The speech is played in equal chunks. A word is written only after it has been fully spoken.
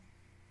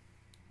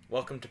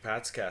Welcome to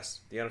Pat's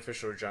Cast, the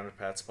unofficial Regina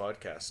Pats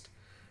podcast.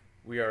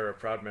 We are a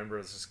proud member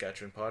of the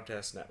Saskatchewan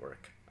Podcast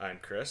Network. I'm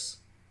Chris.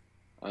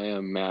 I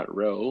am Matt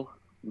Rowe,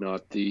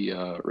 not the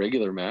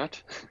regular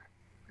Matt.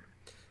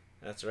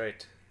 That's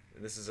right.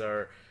 This is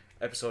our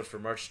episode for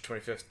March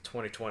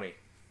 25th, 2020.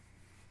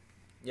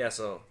 Yeah,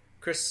 so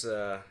Chris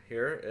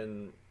here,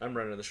 and I'm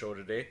running the show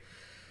today.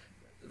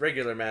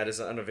 Regular Matt is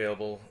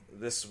unavailable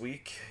this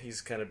week.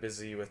 He's kind of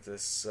busy with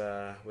this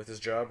with his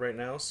job right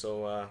now,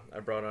 so I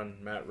brought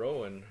on Matt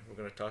Rowe, and we're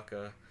going to talk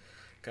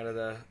kind of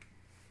the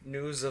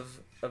news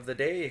of the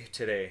day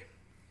today.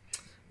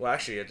 Well,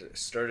 actually, it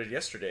started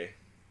yesterday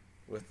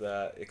with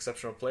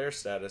exceptional player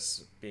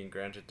status being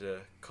granted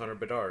to Connor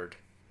Bedard.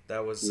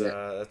 Yeah,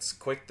 That's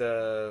quite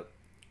the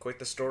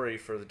story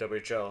for the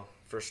WHL.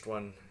 First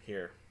one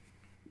here.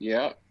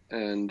 yeah,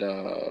 and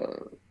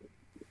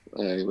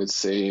I would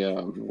say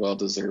well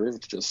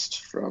deserved,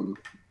 just from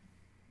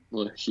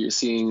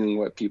seeing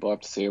what people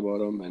have to say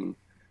about him and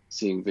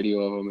seeing video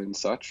of him and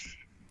such.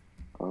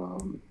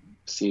 Um,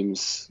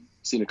 seems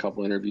seen a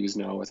couple interviews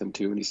now with him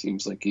too, and he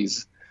seems like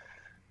he's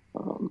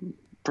um,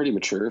 pretty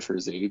mature for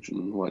his age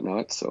and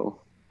whatnot.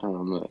 So,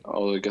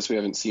 although I guess we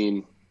haven't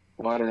seen.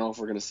 Well, I don't know if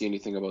we're going to see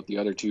anything about the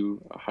other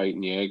two, Height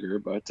and Jaeger,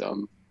 but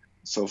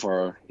so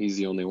far he's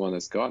the only one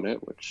that's gotten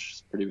it, which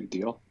is a pretty big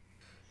deal.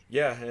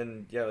 Yeah,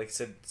 and yeah, like I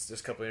said, there's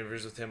a couple of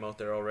interviews with him out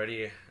there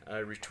already. I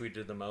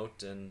retweeted them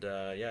out, and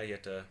yeah, he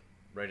had to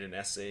write an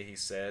essay. He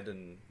said,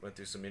 and went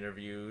through some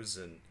interviews,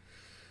 and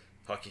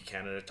Hockey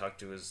Canada talked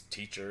to his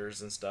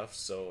teachers and stuff.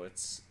 So it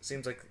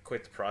seems like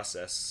quite the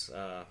process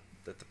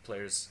that the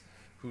players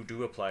who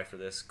do apply for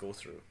this go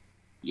through.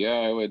 Yeah,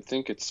 I would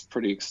think it's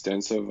pretty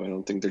extensive. I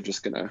don't think they're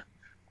just gonna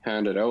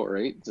hand it out,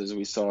 right? As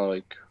we saw,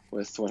 like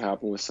with what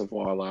happened with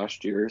Savoy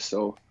last year.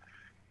 So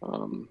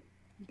um,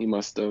 he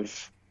must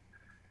have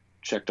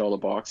checked all the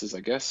boxes,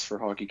 I guess, for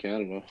Hockey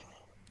Canada.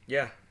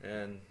 Yeah,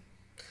 and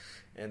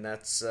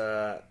that's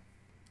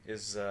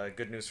is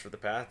good news for the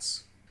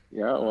Pats.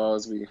 Yeah, Uh, well,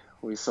 as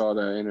we saw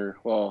the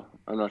well,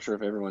 I'm not sure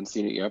if everyone's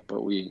seen it yet,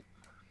 but we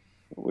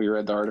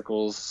read the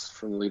articles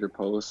from the Leader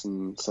Post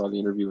and saw the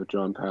interview with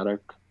John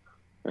Paddock,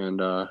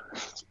 and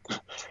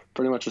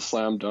pretty much a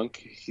slam dunk.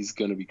 He's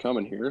going to be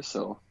coming here,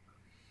 so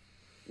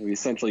we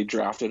essentially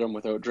drafted him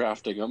without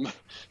drafting him.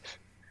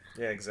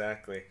 yeah,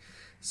 exactly.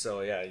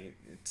 So yeah,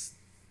 it's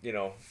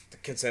the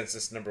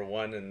consensus number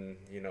one, and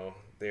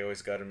they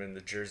always got him in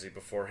the jersey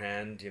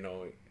beforehand.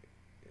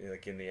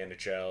 Like in the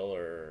NHL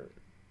or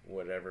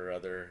whatever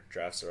other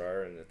drafts there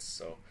are, and it's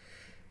so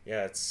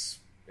yeah,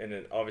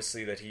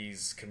 obviously that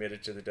he's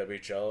committed to the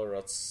WHL, or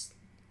else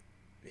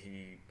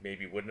he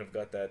maybe wouldn't have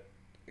got that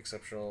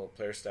exceptional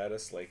player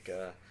status. Like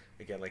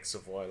again, like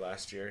Savoy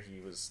last year, he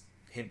was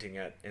hinting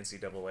at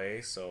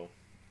NCAA, so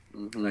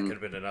that hmm could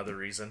have been another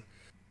reason.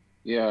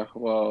 Yeah,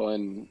 well,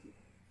 and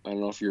I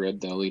don't know if you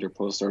read the Leader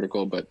Post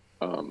article, but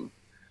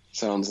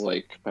sounds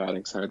like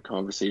Paddock's had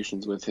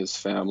conversations with his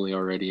family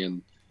already,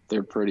 and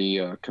they're pretty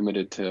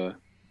committed to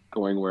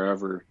going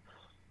wherever.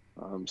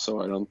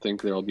 So I don't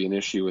think there'll be an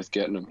issue with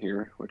getting him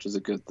here, which is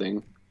a good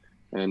thing.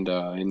 And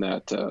in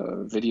that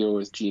video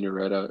with Gino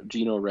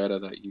Retta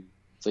that you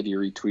said you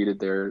retweeted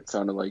there, it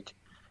sounded like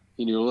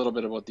he knew a little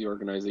bit about the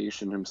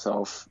organization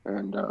himself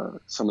and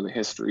some of the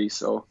history.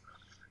 So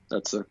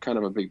that's a kind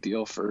of a big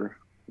deal for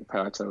the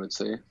Pats, I would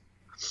say.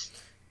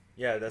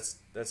 Yeah,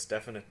 that's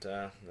definite.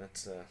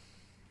 That's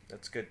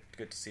good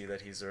to see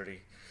that he's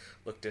already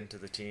looked into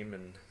the team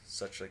and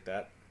such like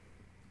that.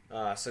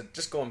 So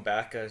just going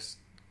back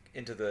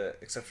into the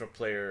exceptional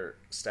player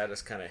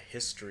status kind of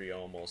history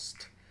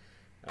almost.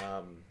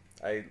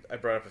 I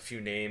brought up a few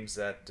names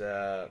that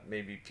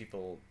maybe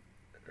people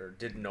or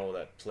didn't know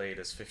that played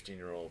as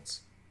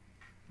 15-year-olds.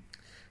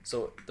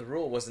 So the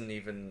rule wasn't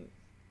even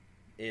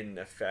in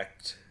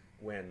effect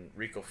when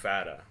Rico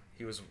Fata.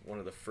 He was one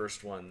of the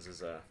first ones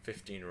as a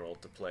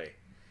 15-year-old to play.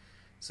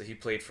 So he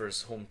played for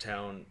his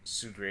hometown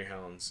Sioux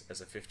Greyhounds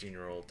as a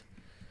 15-year-old.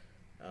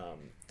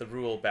 The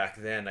rule back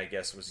then, I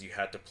guess, was you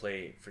had to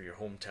play for your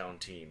hometown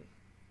team.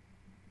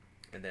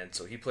 And then,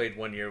 so he played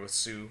 1 year with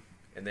Sioux,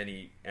 and then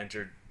he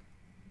entered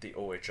the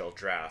OHL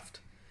draft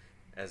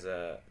as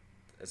a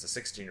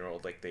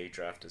 16-year-old, like they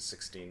drafted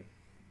 16.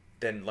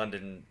 Then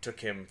London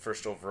took him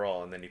first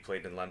overall, and then he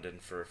played in London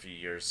for a few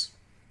years.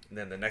 And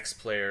then the next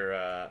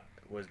player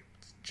was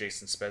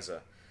Jason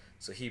Spezza.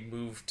 So he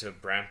moved to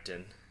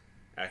Brampton.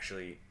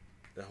 Actually,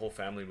 the whole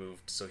family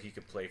moved so he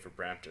could play for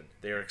Brampton.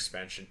 They were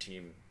expansion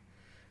team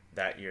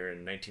that year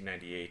in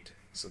 1998.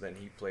 So then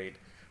he played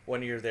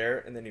 1 year there,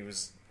 and then he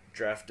was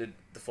drafted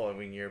the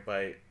following year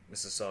by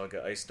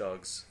Mississauga Ice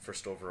Dogs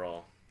first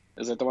overall.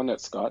 Is that the one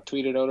that Scott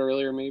tweeted out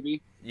earlier,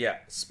 maybe? Yeah,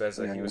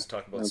 Spezza. He Yeah, was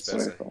talking about that's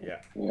what I Spezza. thought.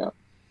 Yeah. Yeah.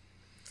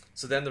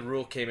 So then the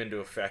rule came into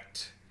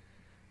effect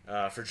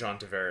for John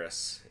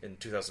Tavares in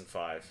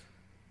 2005.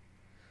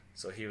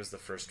 So he was the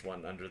first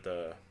one under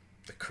the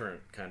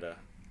current kind of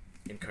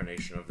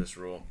incarnation of this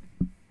rule.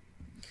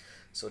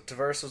 So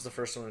Tavares was the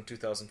first one in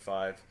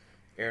 2005.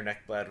 Aaron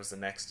Ekblad was the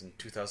next in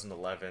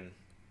 2011.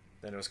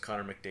 Then it was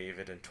Connor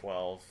McDavid in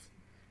 12.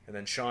 And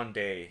then Sean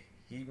Day,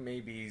 he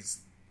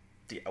maybe's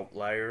the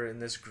outlier in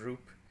this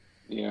group.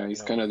 Yeah, You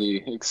he's know, kind of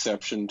the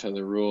exception to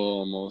the rule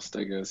almost,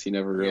 I guess. He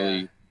never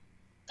yeah, really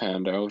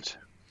panned out.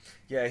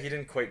 yeah, he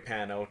didn't quite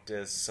pan out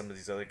as some of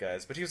these other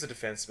guys, but he was a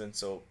defenseman,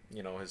 so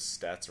his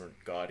stats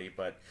weren't gaudy.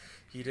 But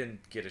he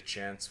didn't get a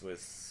chance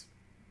with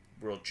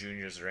World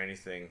Juniors or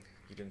anything.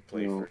 He didn't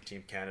You play for know,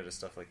 Team Canada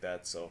stuff like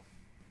that. So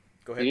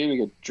go he ahead. didn't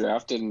even get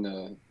drafted in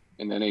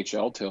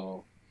NHL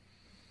till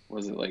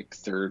was it like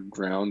third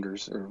round or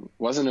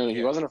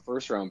he Yeah, wasn't a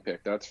first round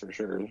pick, that's for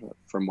sure,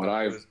 from what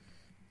no, it I've was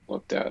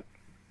looked at.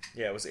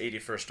 yeah, it was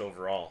 81st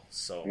overall.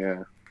 So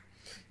Yeah.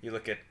 you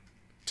look at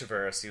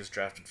Tavares, he was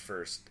drafted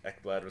first.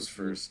 Ekblad was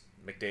Mhm. first.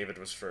 McDavid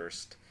was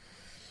first.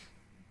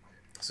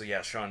 So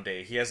yeah, Sean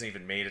Day, he hasn't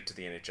even made it to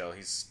the NHL.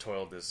 He's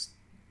toiled his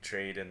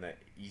trade in the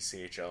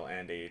ECHL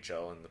and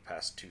AHL in the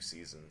past 2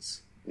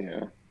 seasons.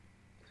 Yeah.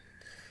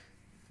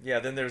 Yeah,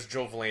 then there's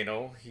Joe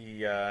Veleno.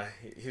 He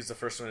was the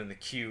first one in the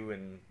queue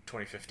in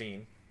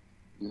 2015,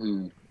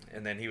 Hmm.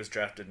 and then he was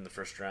drafted in the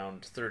first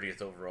round,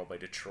 30th overall by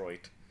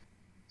Detroit.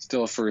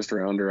 Still a first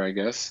rounder, I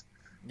guess.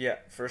 Yeah,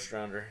 first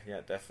rounder.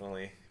 Yeah,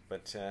 definitely.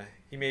 But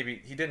he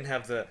didn't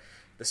have the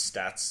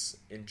stats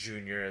in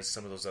junior as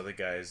some of those other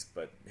guys,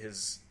 but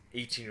his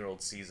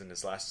 18-year-old season,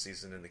 his last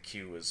season in the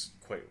queue was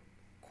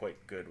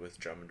quite good with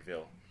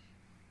Drummondville.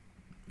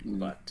 Mm.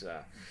 But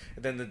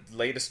and then the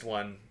latest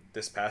one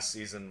this past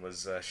season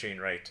was Shane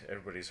Wright.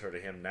 Everybody's heard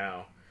of him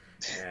now,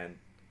 and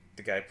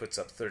the guy puts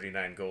up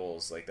 39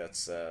 goals. Like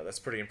that's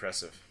pretty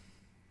impressive.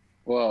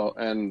 Well,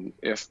 and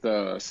if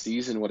the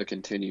season would have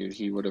continued,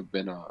 he would have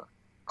been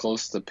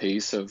close to the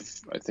pace of,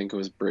 I think it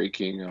was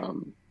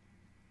breaking,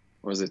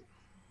 was it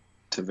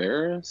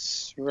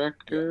Tavares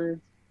Yeah,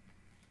 record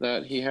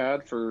that he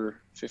had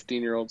for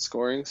 15-year-old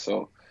scoring?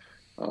 So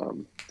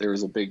there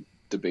was a big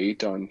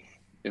debate on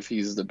if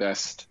he's the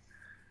best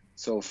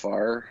so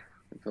far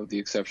of the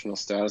exceptional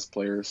status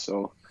players.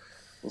 So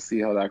we'll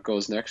see how that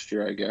goes next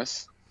year, I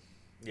guess.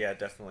 yeah,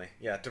 definitely.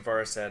 Yeah,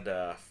 Tavares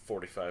had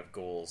 45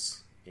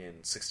 goals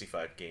in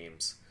 65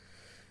 games.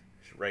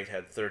 Wright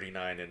had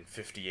 39 and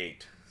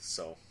 58.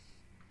 So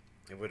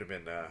it would have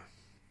been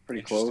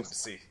Pretty interesting to close.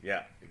 see.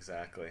 Yeah,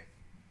 exactly.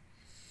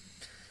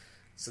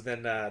 So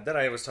then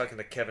I was talking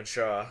to Kevin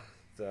Shaw,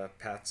 the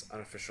Pat's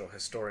unofficial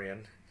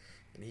historian,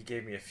 and he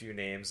gave me a few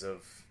names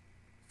of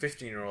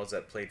 15-year-olds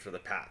that played for the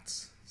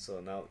Pats. So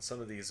now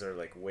some of these are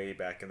like way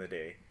back in the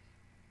day,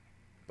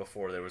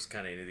 before there was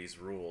kind of any of these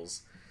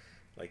rules.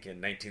 Like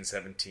in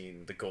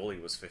 1917, the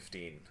goalie was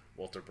 15,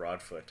 Walter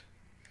Broadfoot.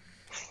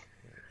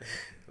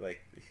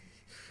 Like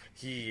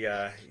he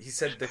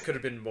said there could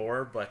have been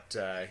more, but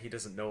he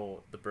doesn't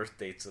know the birth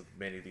dates of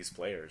many of these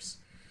players.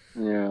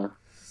 Yeah.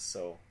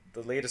 So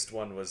the latest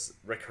one was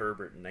Rick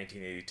Herbert in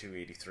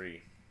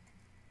 1982-83.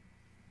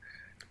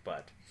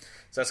 But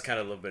so that's kind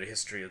of a little bit of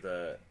history of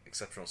the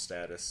exceptional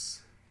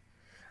status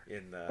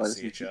in the But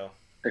CHL.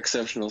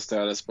 exceptional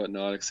status, but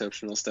not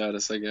exceptional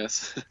status, I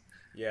guess.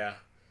 Yeah,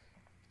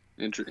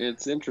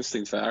 It's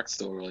interesting facts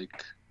though,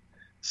 like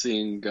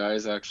seeing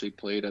guys actually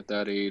played at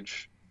that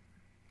age,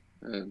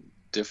 uh,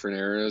 different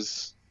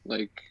eras.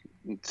 Like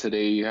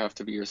today, you have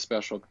to be a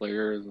special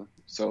player.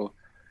 So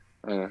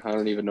I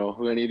don't even know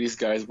who any of these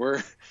guys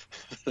were.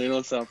 They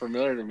don't sound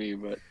familiar to me,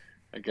 but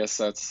I guess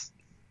that's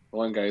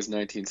one guy's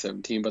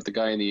 1917, but the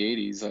guy in the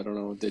 80s, I don't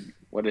know.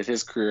 What did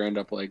his career end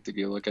up like? Did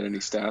you look at any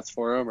stats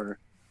for him, or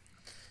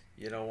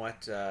you know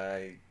what?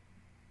 I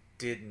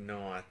did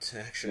not.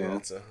 Actually, no?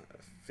 that's a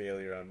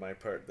failure on my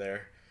part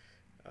there.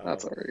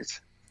 That's Um, all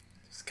right.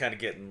 it's kind of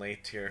getting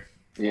late here.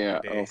 Long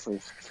Yeah. Oh,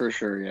 day. for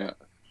sure. Yeah.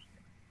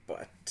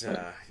 But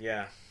But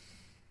yeah,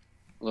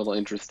 a little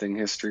interesting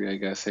history, I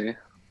guess. Hey.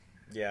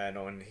 yeah, I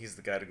know, and he's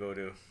the guy to go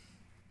to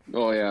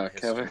Oh for yeah, the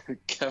Kevin. history.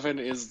 Kevin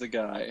is the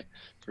guy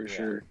for Yeah.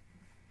 sure.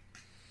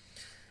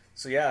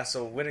 So yeah,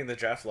 so winning the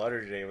draft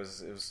lottery today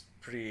was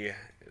pretty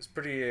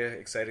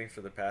exciting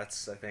for the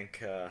Pats. I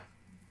think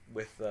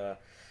with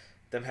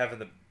them having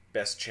the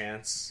best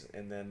chance,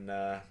 and then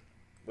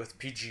with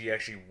PG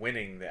actually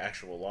winning the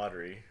actual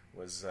lottery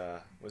was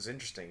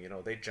interesting.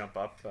 They jump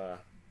up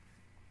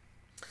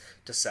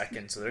to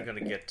second, so they're going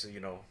to get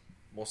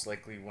most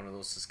likely one of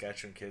those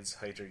Saskatchewan kids,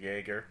 Heiter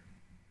Jaeger,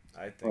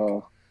 I think.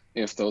 Well,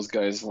 if those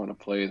guys want to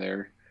play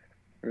there,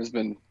 there's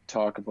been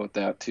talk about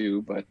that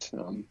too, but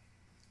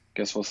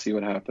guess we'll see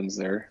what happens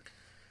there.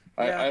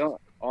 Yeah, I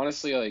don't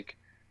honestly like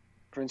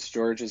Prince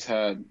George has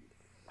had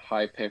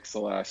high picks the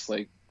last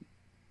like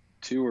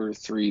two or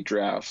three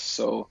drafts,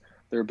 so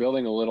they're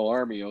building a little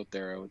army out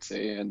there, I would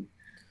say, and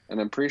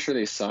I'm pretty sure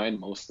they signed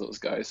most of those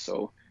guys,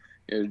 so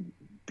it'd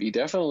be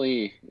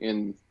definitely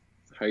in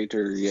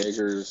Heiter,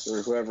 Jaegers,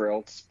 or whoever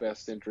else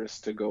best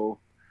interest to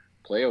go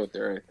play out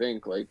there. I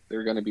think like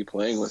they're going to be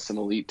playing with some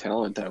elite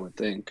talent, I would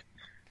think,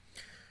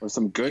 or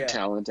some good yeah,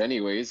 talent,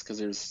 anyways, because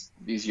there's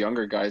these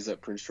younger guys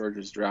that Prince George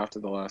has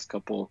drafted the last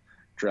couple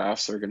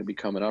drafts are going to be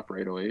coming up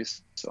right away.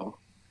 So,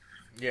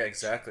 yeah,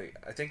 exactly.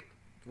 I think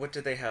what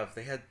did they have?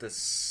 They had the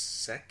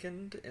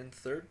second and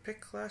third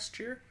pick last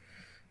year,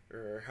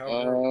 or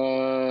however,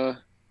 uh,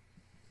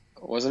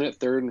 wasn't it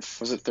third and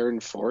was it third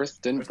and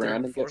fourth? or Didn't third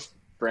and Brandon get fourth.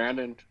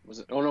 Brandon was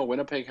it? Oh no,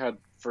 Winnipeg had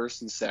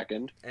first and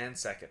second. And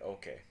second,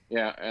 okay.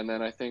 Yeah, and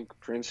then I think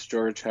Prince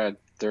George had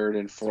third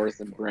and Third, fourth,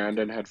 and fourth.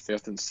 Brandon had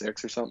fifth and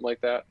sixth or something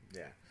like that.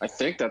 Yeah, I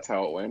think that's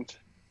how it went.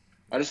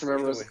 I yeah. just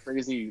remember it Either was a way,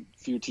 crazy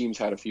few teams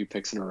had a few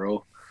picks in a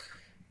row.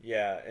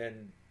 yeah,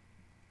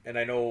 and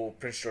I know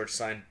Prince George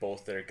signed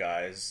both their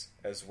guys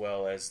as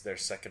well as their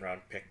second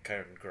round pick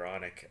Kyron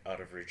Gronick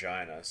out of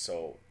Regina,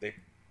 so they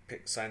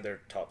signed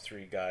their top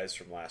three guys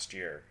from last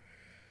year.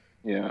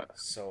 Yeah,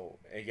 So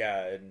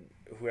yeah, and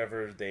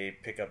whoever they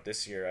pick up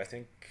this year, I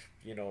think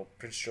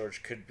Prince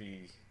George could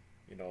be,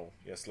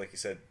 yes, like you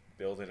said,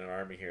 building an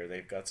army here.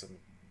 They've got some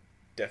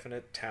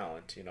definite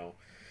talent,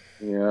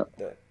 yeah,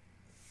 that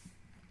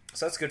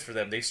so that's good for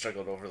them. They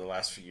struggled over the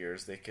last few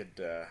years. They could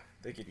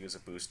use a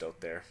boost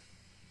out there.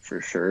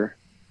 for sure.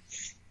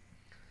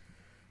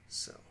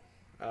 So,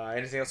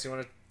 anything else you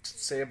want to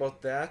say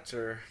about that,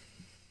 or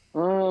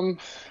I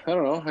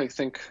don't know. I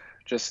think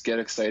just get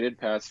excited,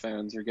 Pats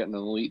fans. You're getting an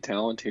elite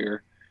talent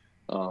here.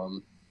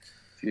 Um,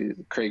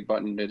 Craig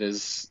Button did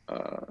his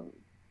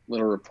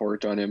little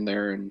report on him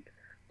there, and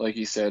like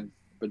he said,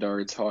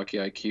 Bedard's hockey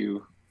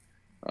IQ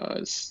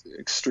is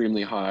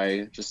extremely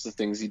high. Just the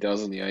things he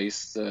does on the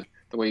ice, the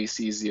way he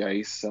sees the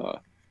ice,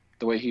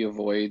 the way he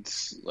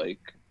avoids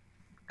like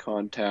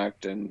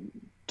contact and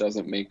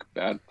doesn't make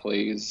bad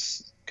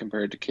plays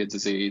compared to kids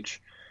his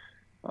age.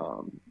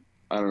 Um,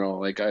 I don't know,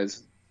 like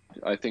guys,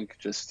 I think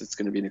just it's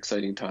going to be an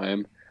exciting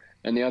time.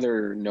 And the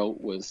other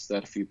note was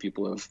that a few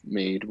people have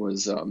made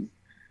was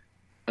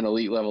an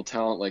elite level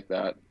talent like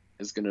that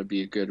is going to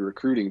be a good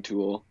recruiting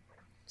tool.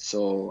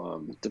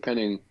 So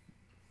depending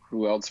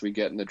who else we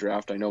get in the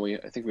draft, I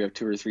think we have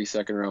 2 or 3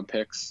 second round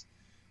picks,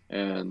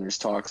 and there's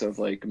talks of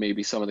like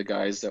maybe some of the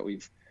guys that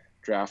we've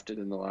drafted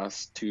in the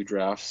last 2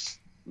 drafts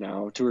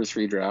now, 2 or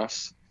 3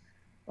 drafts,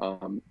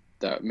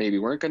 that maybe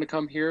weren't going to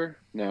come here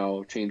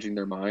now changing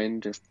their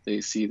mind if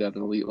they see that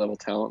an elite level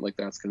talent like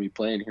that's going to be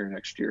playing here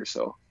next year.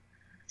 So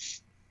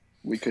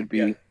we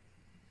yeah,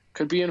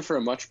 could be in for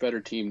a much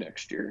better team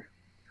next year.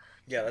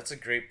 yeah, that's a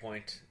great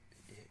point.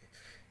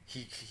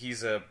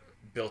 He's a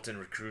built-in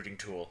recruiting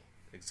tool.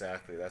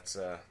 Exactly. That's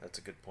a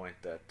good point.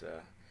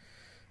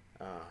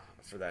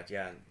 For that,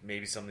 yeah,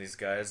 maybe some of these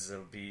guys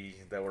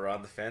that were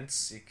on the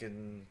fence, you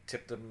can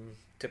tip them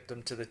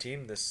to the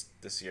team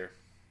this year,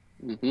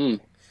 Hmm.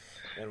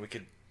 and we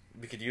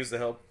could use the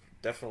help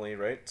definitely,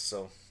 right?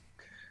 So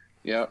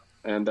Yeah.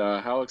 And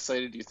how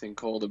excited do you think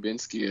Cole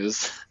Dubinsky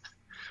is?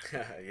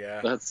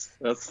 yeah,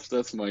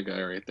 That's my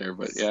guy right there.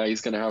 But yeah,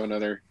 he's gonna have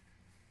another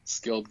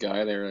skilled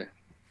guy there.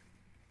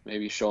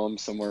 Maybe show him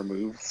some more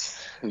moves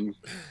and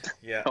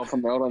yeah, help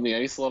him out on the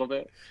ice a little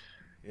bit.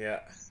 yeah,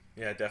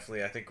 yeah,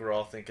 definitely. I think we're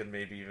all thinking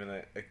maybe even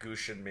a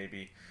Gushin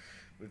maybe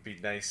would be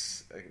a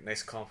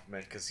nice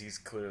compliment because he's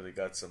clearly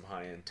got some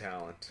high end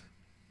talent.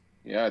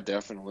 Yeah,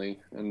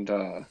 definitely. And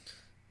I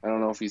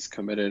don't know if he's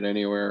committed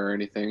anywhere or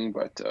anything,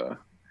 but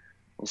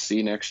we'll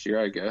see next year,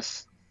 I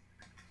guess.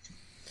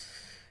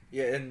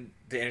 Yeah, and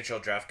the NHL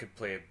draft could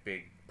play a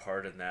big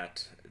part in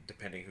that,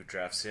 depending who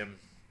drafts him.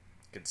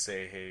 Could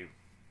say, hey,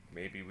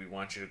 maybe we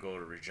want you to go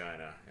to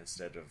Regina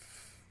instead of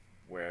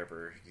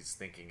wherever he's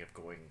thinking of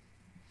going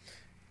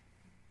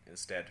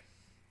instead.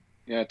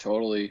 Yeah,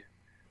 totally.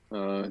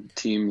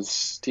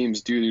 Teams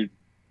do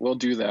will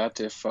do that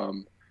if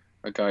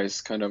a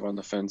guy's kind of on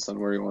the fence on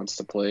where he wants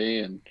to play,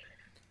 and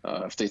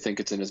if they think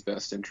it's in his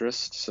best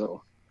interest.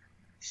 So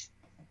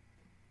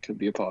could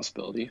be a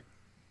possibility.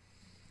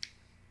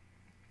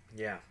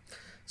 Yeah.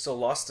 So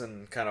lost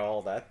in kind of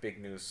all that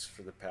big news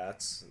for the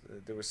Pats.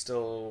 There was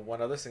still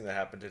one other thing that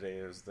happened today.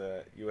 It was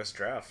the U.S.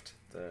 draft,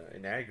 the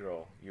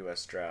inaugural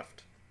U.S.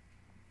 draft.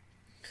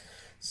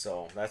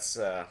 So that's,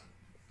 I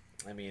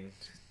mean,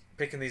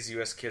 picking these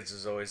U.S. kids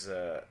is always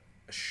a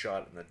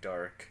shot in the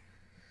dark.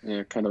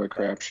 Yeah, kind of a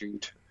But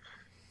crapshoot.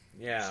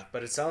 yeah,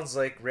 but it sounds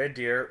like Red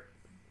Deer,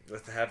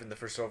 with having the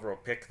first overall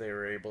pick, they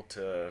were able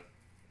to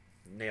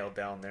nail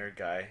down their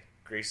guy,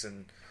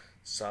 Grayson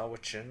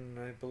Sawachin,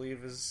 I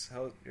believe is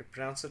how you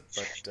pronounce it.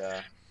 But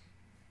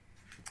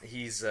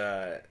he's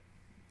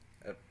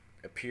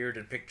appeared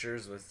in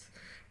pictures with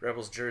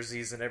Rebels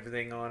jerseys and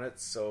everything on it,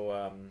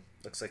 so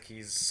looks like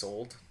he's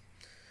sold.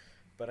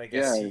 But I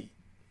guess Yeah, he.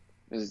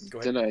 Go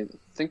ahead. did I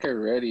think I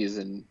read he's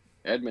an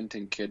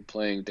Edmonton kid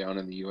playing down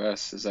in the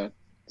U.S. Is that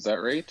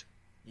right?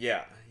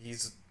 Yeah,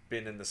 he's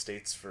been in the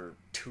states for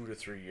 2 to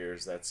 3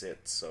 years. That's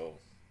it. So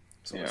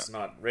Yeah, it's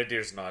not Red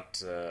Deer's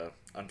not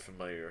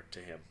unfamiliar to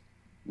him.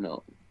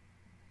 no.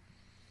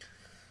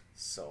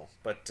 So,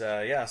 but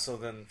yeah. So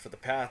then for the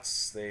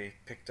Pats, they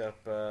picked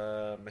up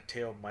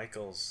Mateo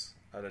Michaels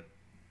out of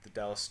the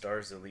Dallas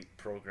Stars elite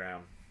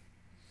program.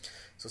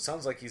 So it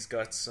sounds like he's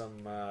got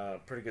some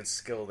pretty good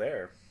skill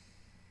there.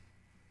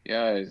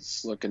 Yeah, I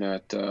was looking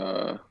at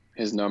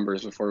his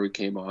numbers before we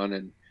came on,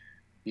 and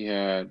he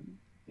had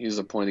he was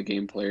a point a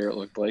game player. It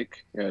looked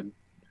like he had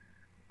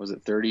was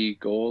it 30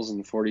 goals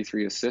and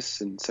 43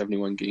 assists in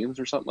 71 games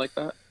or something like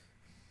that.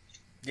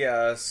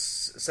 Yeah,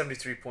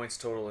 73 points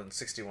total in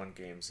 61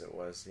 games. It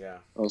was, yeah.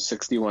 Oh,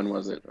 61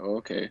 was it? Oh,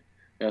 okay.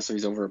 Yeah, so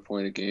he's over a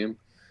point a game.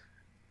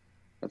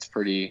 That's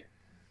pretty.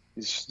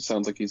 He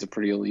sounds like he's a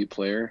pretty elite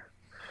player.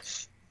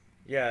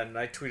 Yeah, and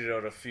I tweeted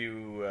out a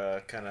few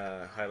kind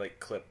of highlight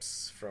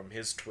clips from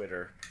his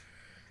Twitter.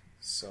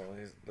 So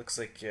it looks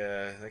like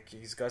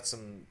he's got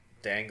some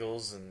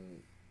dangles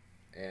and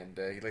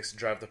he likes to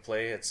drive the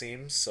play. It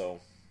seems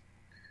so.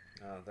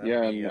 That'll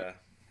Yeah, be and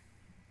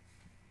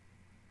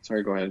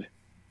sorry, go ahead.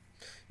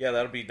 yeah,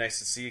 that'll be nice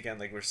to see again.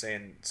 Like we're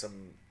saying,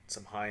 some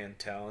high end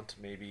talent.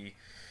 Maybe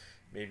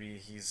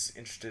he's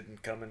interested in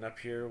coming up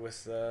here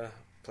with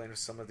playing with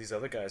some of these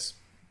other guys.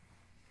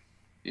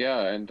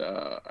 Yeah, and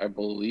I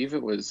believe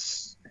it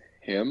was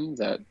him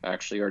that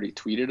actually already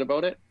tweeted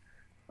about it.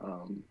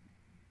 Um,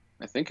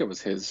 I think it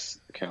was his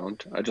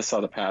account. I just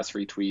saw the pass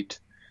retweet.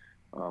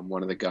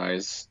 One of the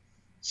guys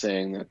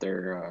saying that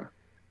they're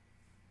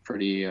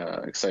pretty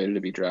excited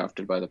to be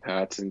drafted by the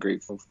Pats and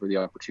grateful for the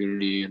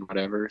opportunity and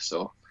whatever.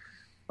 So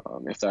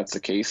if that's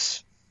the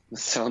case, it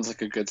sounds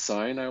like a good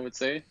sign, I would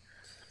say.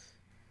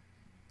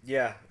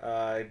 Yeah,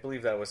 I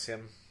believe that was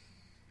him.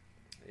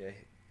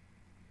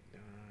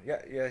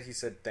 Yeah, yeah. He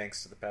said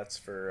thanks to the Pats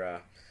for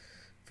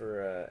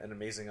an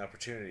amazing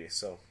opportunity.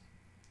 So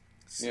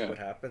see Yeah, what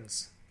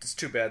happens. It's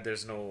too bad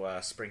there's no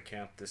spring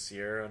camp this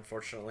year,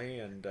 unfortunately,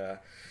 and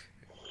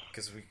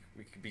because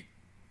we could be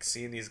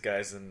seeing these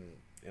guys in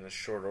a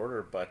short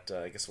order. But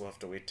I guess we'll have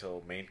to wait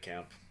till main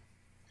camp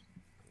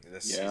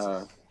this season.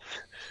 yeah.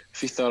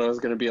 If you thought it was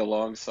going to be a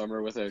long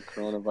summer with a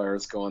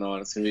coronavirus going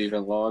on, it's going to be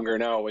even longer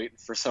now, waiting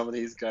for some of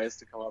these guys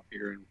to come up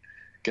here and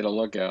get a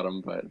look at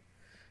them. But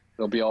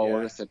it'll be all Yeah,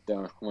 worth it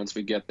once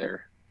we get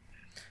there.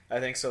 I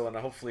think so, and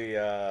hopefully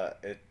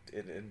it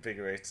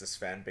invigorates this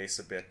fan base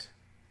a bit.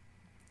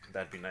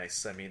 That'd be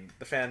nice. I mean,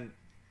 the fan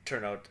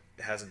turnout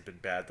hasn't been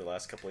bad the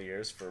last couple of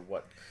years for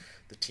what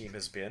the team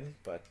has been,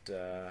 but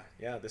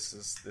yeah, this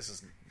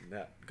is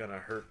not gonna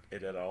hurt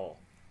it at all.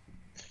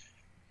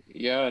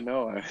 Yeah,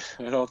 no,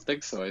 I don't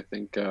think so. I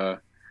think we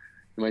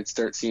might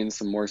start seeing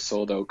some more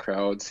sold out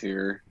crowds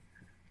here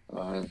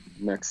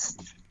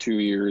next 2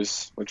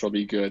 years, which will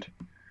be good.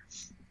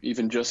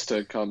 Even just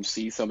to come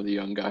see some of the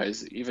young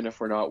guys, even if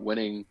we're not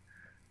winning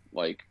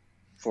like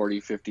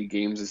 40, 50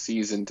 games a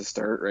season to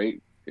start,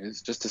 right?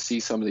 Is just to see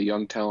some of the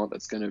young talent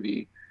that's going to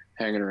be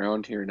hanging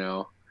around here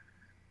now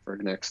for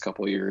the next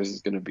couple of years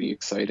is going to be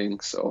exciting.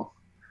 So,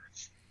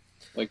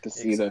 like to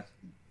see the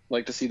Exactly.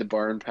 like to see the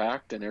barn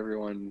packed and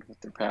everyone with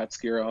their Pats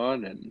gear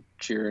on and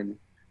cheering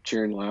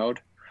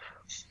loud.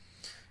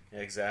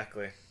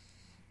 Exactly.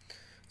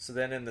 So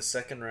then in the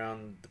second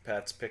round, the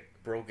Pats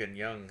picked Brogan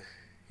Young.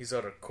 He's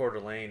out of Coeur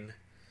d'Alene,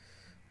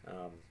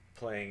 um,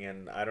 playing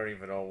in I don't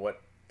even know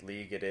what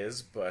league it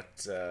is, but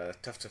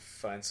tough to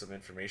find some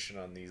information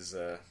on these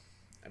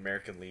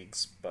American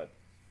leagues. But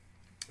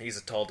he's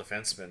a tall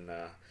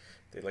defenseman.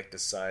 They liked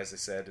his size, they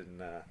said,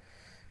 and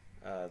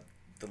uh,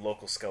 the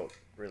local scout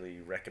really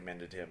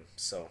recommended him.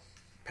 So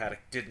Paddock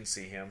didn't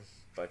see him,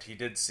 but he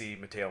did see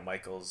Mateo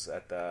Michaels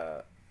at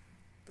the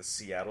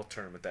Seattle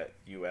tournament, that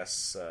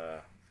U.S.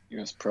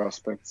 U.S.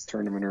 prospects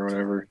tournament or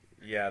whatever.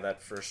 Yeah,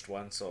 that first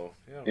one. So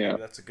Yeah, maybe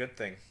that's a good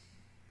thing.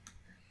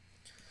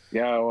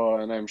 yeah. Well,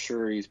 and I'm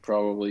sure he's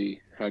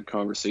probably had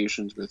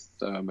conversations with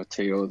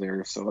Mateo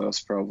there, so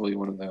that's probably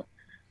one of the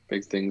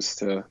big things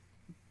to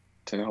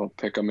help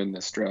pick him in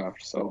this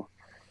draft. So,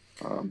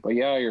 but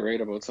yeah, you're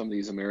right about some of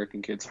these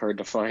American kids. Hard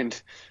to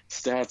find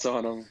stats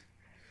on them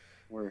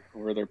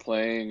where they're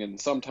playing, and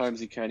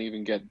sometimes you can't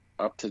even get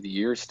up to the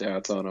year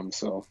stats on them.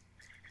 So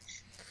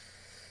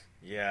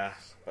Yeah,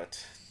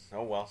 but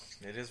oh well,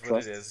 it is what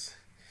it trust is.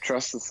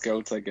 trust the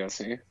scouts, I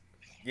guess. Eh?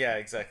 Yeah,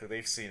 exactly.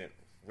 They've seen it.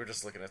 We're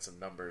just looking at some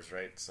numbers,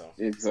 right? So,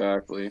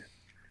 Exactly.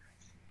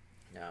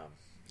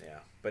 yeah.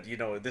 But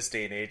this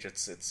day and age,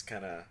 it's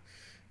kind of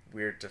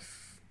weird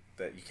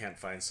that you can't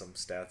find some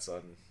stats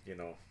on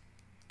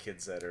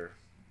kids that are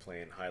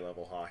playing high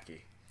level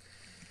hockey.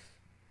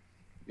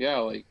 Yeah,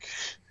 like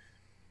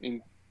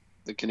in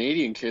the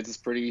Canadian kids, it's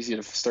pretty easy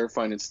to start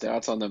finding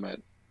stats on them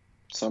at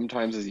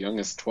sometimes as young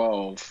as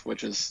 12,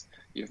 which is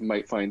you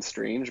might find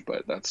strange,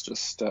 but that's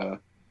just the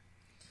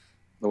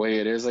way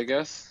it is, I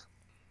guess.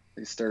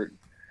 They start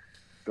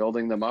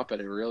building them up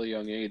at a really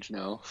young age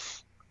now.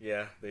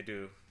 Yeah, they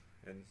do,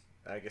 and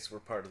I guess we're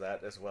part of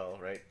that as well,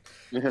 right?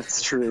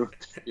 That's true.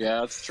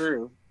 Yeah, it's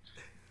true.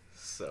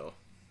 So,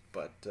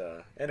 but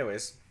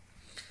anyways,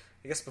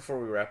 I guess before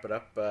we wrap it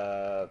up,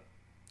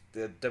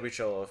 the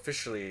WHL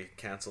officially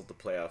canceled the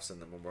playoffs in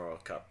the Memorial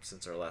Cup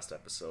since our last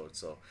episode.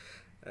 So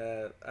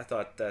I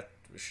thought that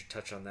we should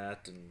touch on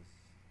that, and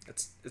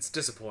it's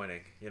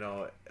disappointing.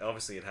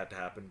 Obviously it had to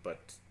happen,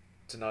 but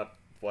to not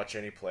watch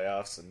any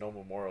playoffs and no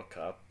Memorial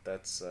Cup,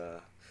 that's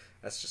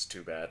just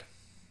too bad.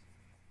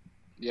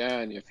 Yeah,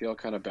 and you feel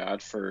kind of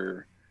bad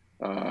for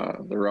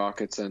the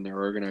Rockets and their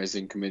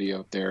organizing committee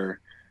out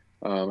there.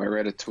 I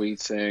read a tweet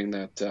saying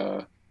that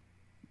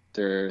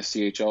their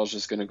CHL is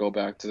just going to go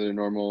back to their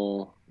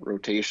normal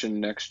rotation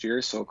next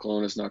year, so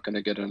Kelowna is not going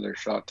to get another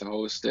shot to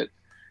host it,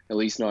 at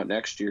least not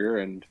next year.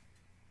 And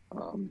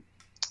um,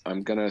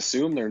 I'm going to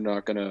assume they're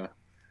not going to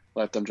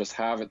let them just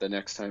have it the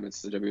next time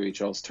it's the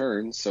WHL's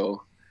turn.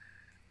 So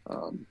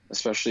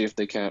especially if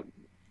they can't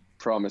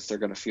promise they're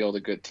going to field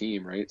a good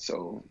team, right?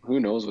 So who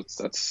knows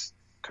that's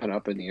kind of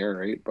up in the air,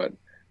 right? But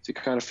so you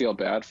kind of feel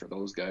bad for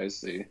those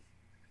guys. They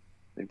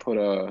put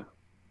a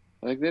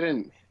like they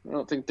didn't. I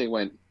don't think they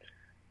went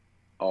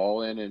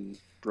all in and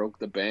broke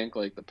the bank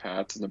like the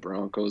Pats and the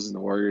Broncos and the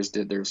Warriors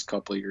did. There's a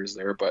couple of years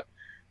there, but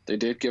they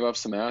did give up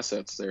some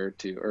assets there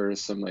to, or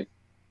some like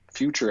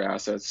future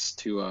assets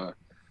to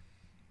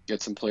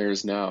get some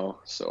players now.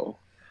 So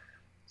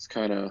it's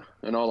kind of,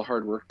 and all the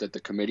hard work that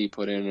the committee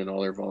put in and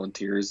all their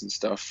volunteers and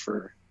stuff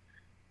for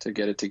to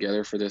get it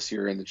together for this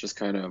year, and it just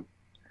kind of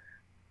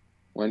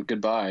went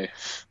goodbye.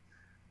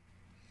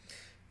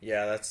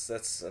 Yeah,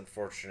 that's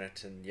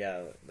unfortunate, and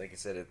yeah, like I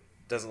said, it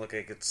doesn't look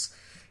like it's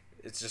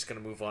just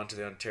going to move on to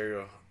the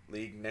Ontario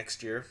League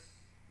next year,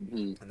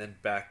 Mm-hmm. and then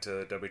back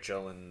to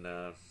WHL in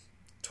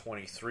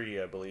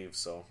 23, I believe.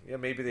 So yeah,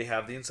 maybe they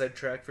have the inside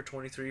track for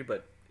 23,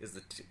 but is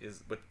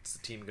what's the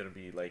team going to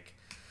be like?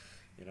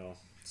 You know,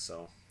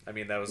 so I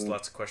mean that was Yeah.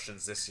 lots of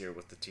questions this year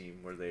with the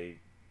team. Were they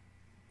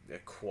a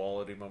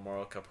quality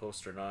Memorial Cup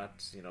host or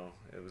not? You know,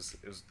 it was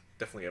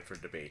definitely up for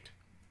debate.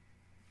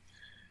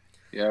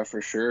 Yeah,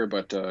 for sure.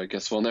 But I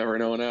guess we'll never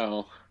know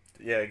now.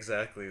 Yeah,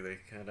 exactly. They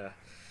kind of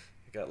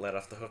got let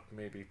off the hook,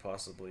 maybe,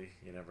 possibly.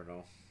 You never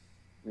know.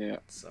 Yeah.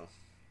 So,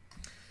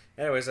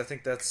 anyways, I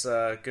think that's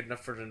good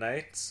enough for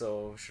tonight.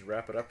 So, we should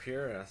wrap it up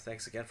here.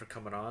 Thanks again for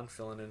coming on,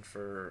 filling in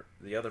for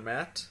the other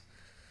Matt.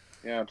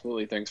 Yeah,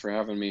 absolutely. Thanks for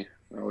having me.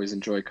 I always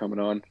enjoy coming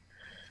on.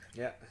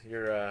 Yeah,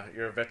 you're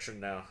a veteran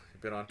now.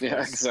 You've been on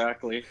Yeah, twice.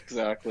 exactly.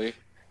 Exactly.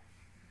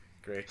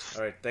 Great.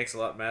 All right. Thanks a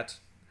lot, Matt.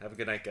 Have a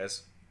good night,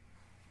 guys.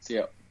 See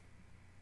ya.